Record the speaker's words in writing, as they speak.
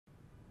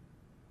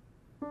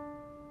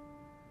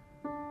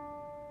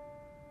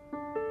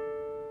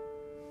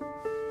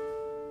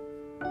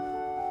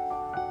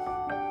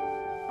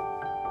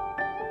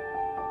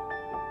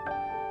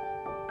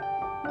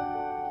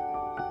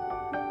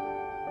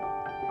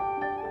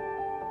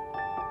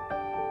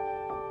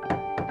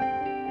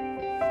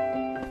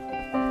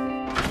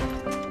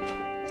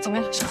怎么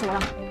样？是怎么了？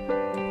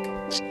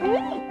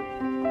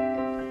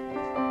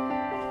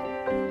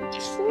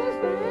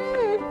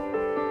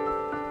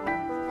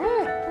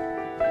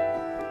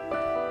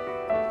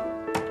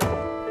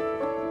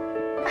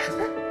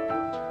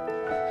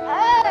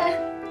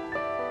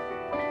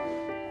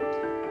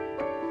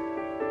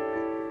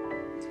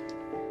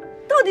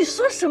到底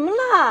说什么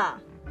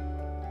了？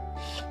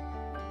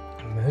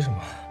没什么，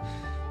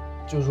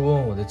就是问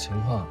问我的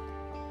情况，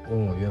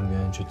问我愿不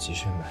愿意去集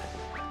训买。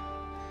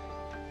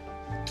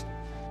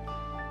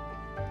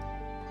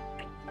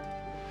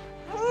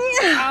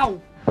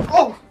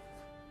哦！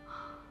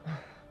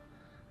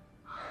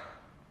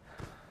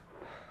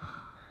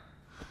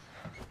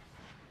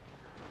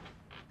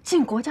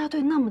进国家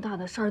队那么大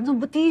的事儿，你怎么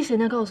不第一时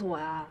间告诉我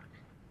呀？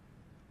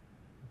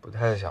不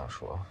太想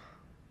说。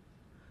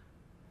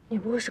你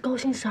不会是高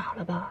兴傻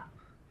了吧？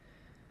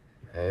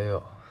没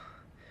有，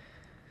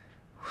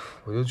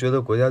我就觉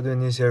得国家队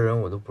那些人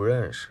我都不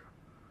认识。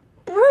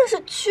不认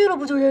识去了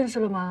不就认识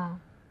了吗？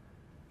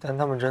但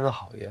他们真的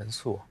好严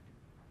肃，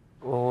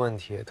问问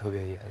题也特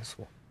别严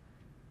肃。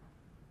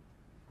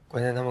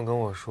关键他们跟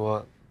我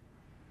说，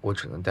我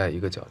只能带一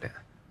个教练。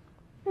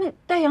那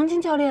带杨金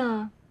教练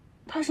啊，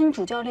他是你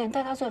主教练，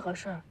带他最合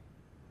适。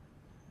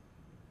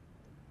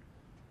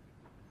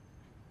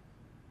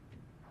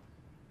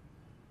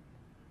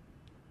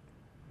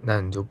那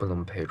你就不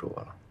能陪着我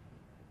了。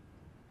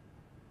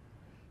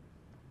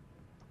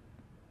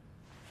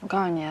我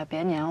告诉你，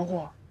别黏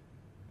糊。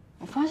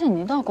我发现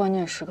你一到关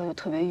键时刻就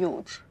特别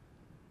幼稚。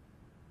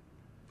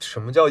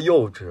什么叫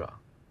幼稚啊？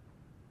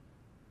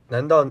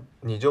难道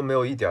你就没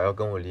有一点要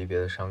跟我离别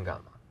的伤感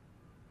吗？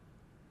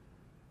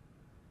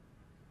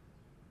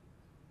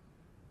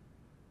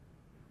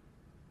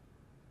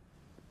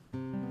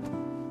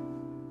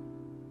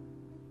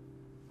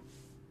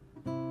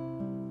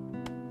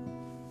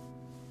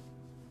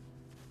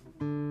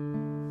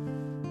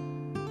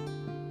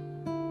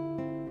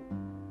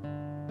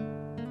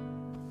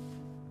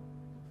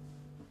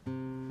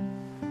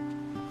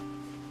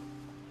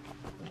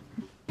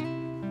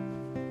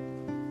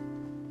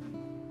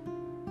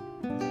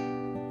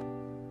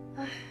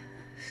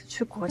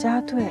去国家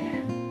队，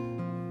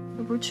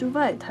又不是去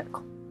外太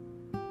空。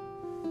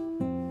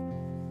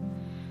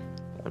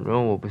反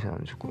正我不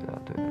想去国家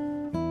队。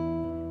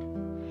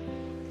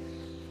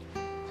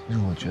其实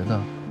我觉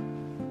得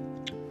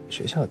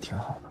学校挺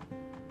好的，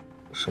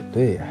省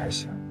队也还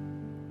行。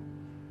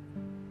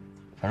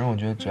反正我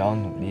觉得只要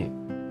努力，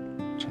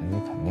成绩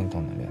肯定都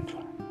能练出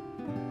来。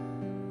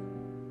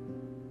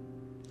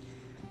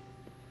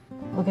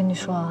我跟你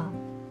说啊，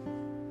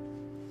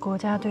国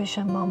家队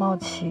选毛毛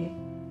齐，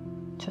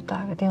就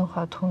打个电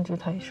话通知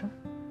他一声，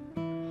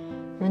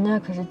人家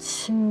可是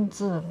亲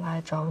自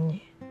来找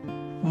你，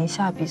你一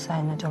下比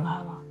赛那就来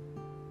了，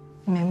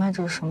你明白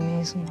这是什么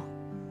意思吗？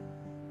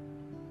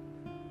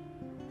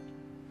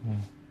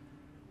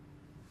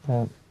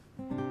那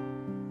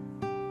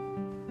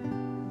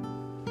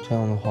这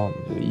样的话，我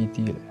们就异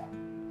地了呀。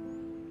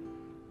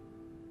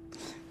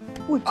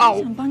我只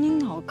想把你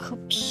脑壳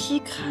劈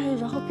开，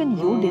然后跟你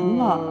游邻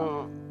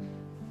了。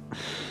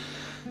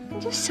你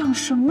在想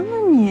什么呢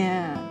你？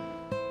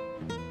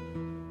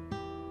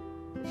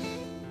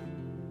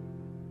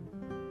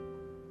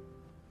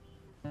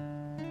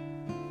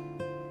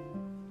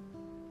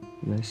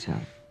我在想，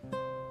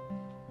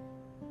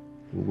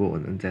如果我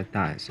能再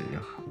大一岁就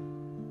好。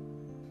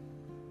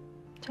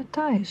再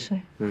大一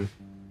岁？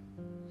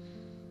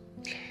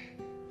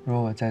如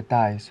果我再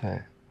大一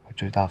岁，我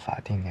就到法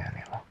定年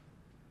龄了，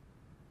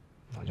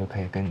我就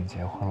可以跟你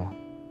结婚了。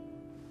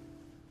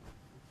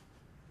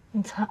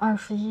你才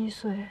21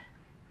岁，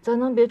咱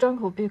能别张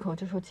口闭口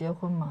就说结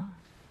婚吗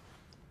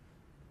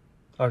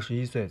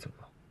21岁怎么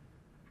了？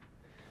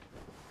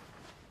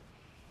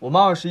我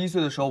妈21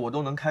岁的时候，我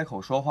都能开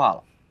口说话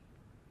了。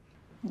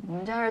你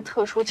们家是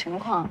特殊情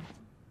况。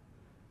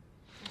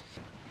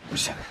不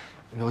行，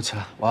你给我起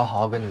来，我要好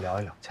好跟你聊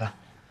一聊。起来。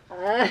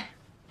哎。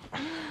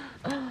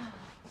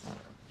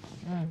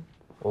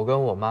我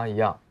跟我妈一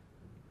样，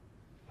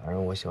反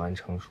正我喜欢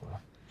成熟了，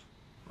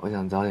我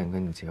想早点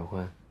跟你结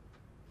婚，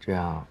这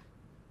样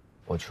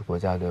我去国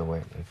家队我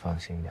也能放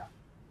心点。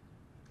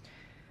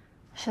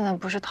现在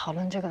不是讨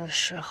论这个的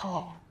时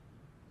候。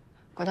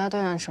国家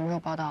队让你什么时候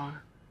报道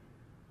啊？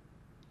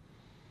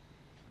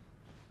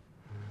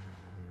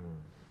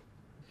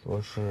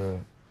说是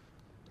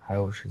还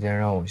有时间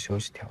让我休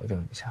息调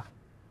整一下，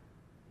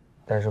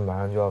但是马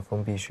上就要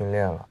封闭训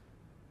练了。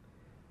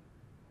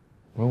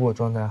如果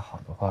状态好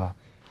的话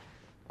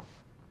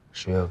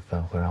，10月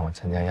份会让我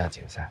参加亚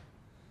锦赛。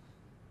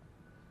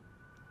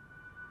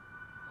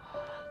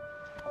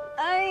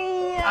哎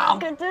呀，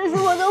可真是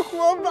我的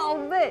活宝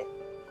贝！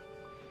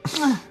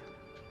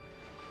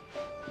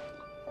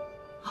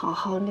好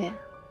好练，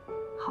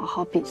好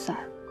好比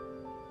赛，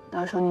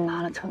到时候你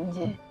拿了成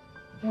绩，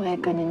我也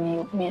跟着你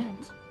有面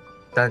子。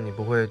但你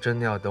不会真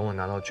的要等我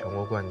拿到全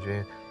国冠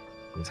军，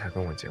你才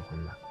跟我结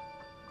婚吧？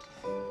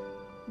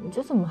你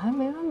这怎么还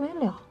没完没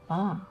了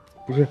啊？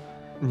不是，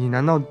你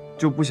难道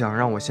就不想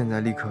让我现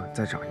在立刻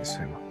再长1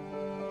岁吗？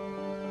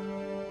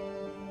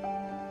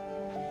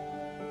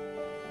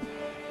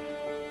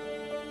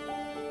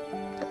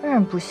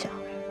然不想。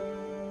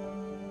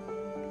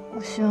我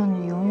希望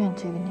你永远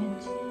这个年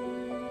纪。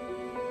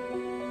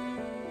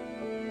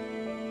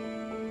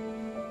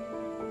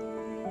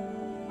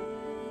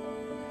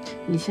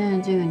你现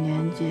在这个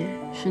年纪，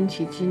身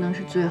体机能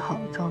是最好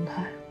的状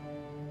态。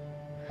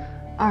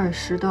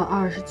20到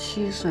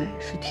27岁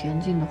是田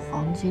径的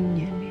黄金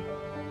年龄。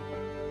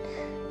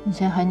你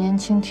现在还年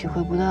轻，体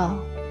会不到。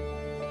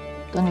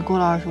等你过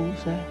了25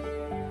岁，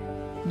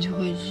你就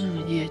会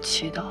日夜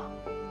祈祷，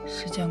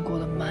时间过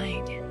得慢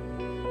一点。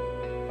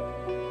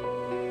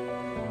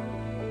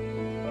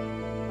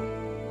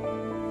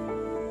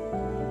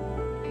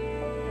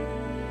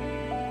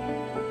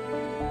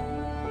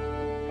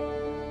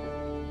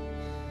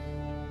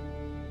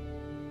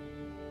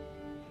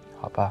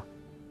好吧，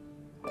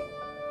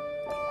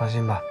放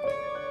心吧，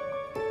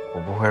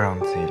我不会让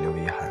自己留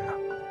遗憾的。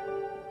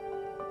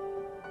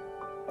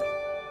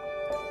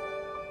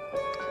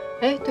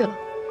哎，对了，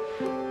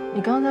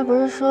你刚才不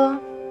是说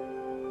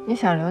你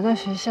想留在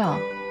学校，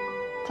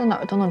在哪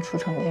儿都能出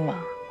成绩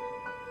吗？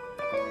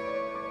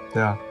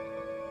对啊，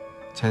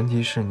前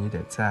提是你得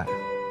在。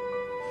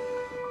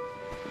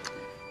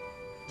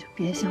就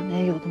别想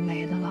那有的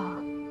没的了，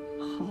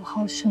好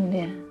好训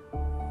练。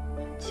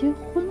结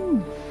婚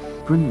呢？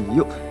不是你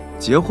又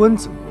结婚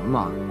怎么了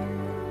嘛？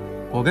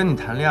我跟你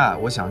谈恋爱，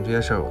我想这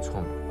些事儿有错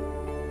吗？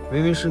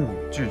明明是你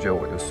拒绝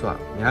我就算了，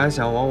你还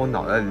想往我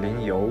脑袋里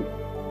淋油，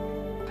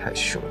太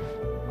凶了。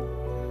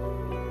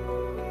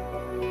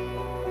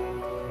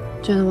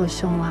觉得我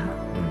凶了？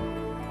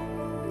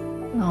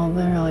那我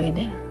温柔一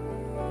点。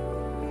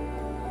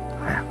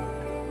好呀。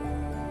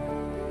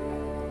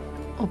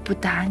我不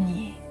打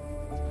你，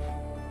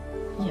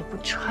也不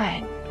踹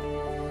你，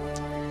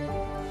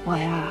我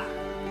呀，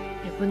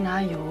也不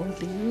拿油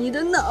淋你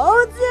的脑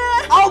子。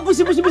哦，不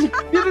行，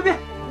别，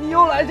你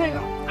又来这个，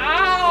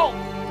嗷！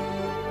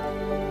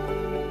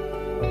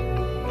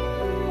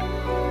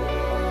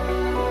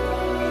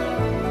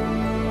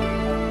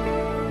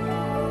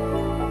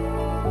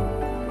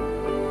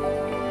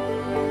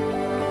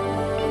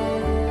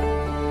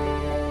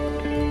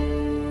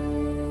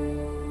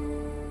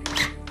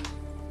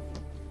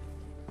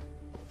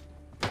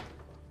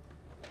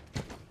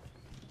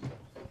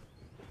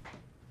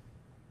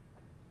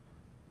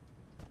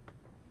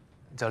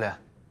教练，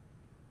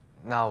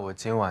那我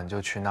今晚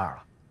就去那儿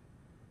了。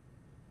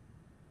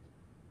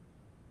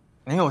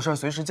您有事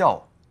随时叫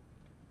我，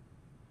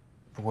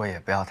不过也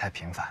不要太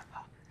频繁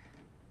啊。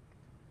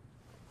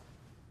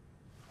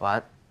晚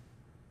安。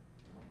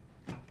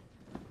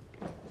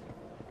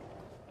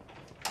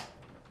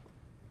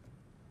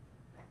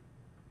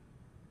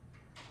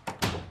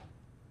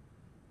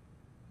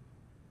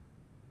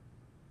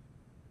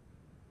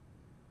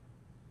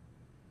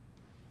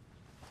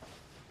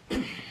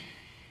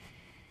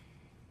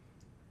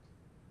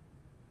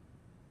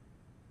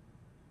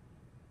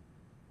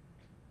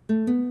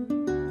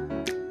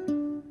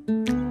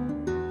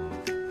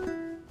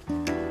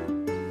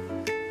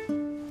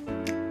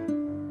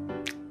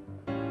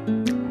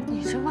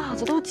你这袜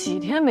子都几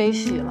天没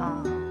洗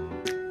了？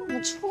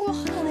我出过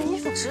汗的衣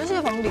服直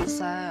接往里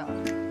塞啊！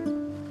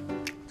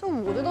这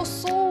捂的都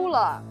馊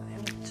了，哎呀，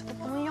这都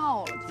不能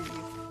要了，这衣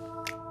服。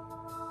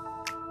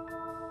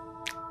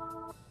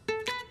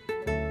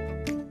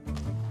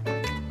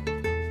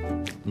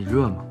你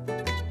热吗？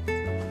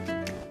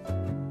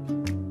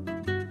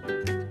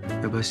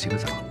要不要洗个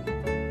澡？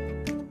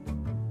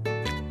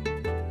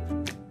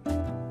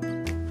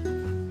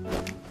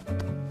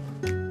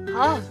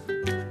好。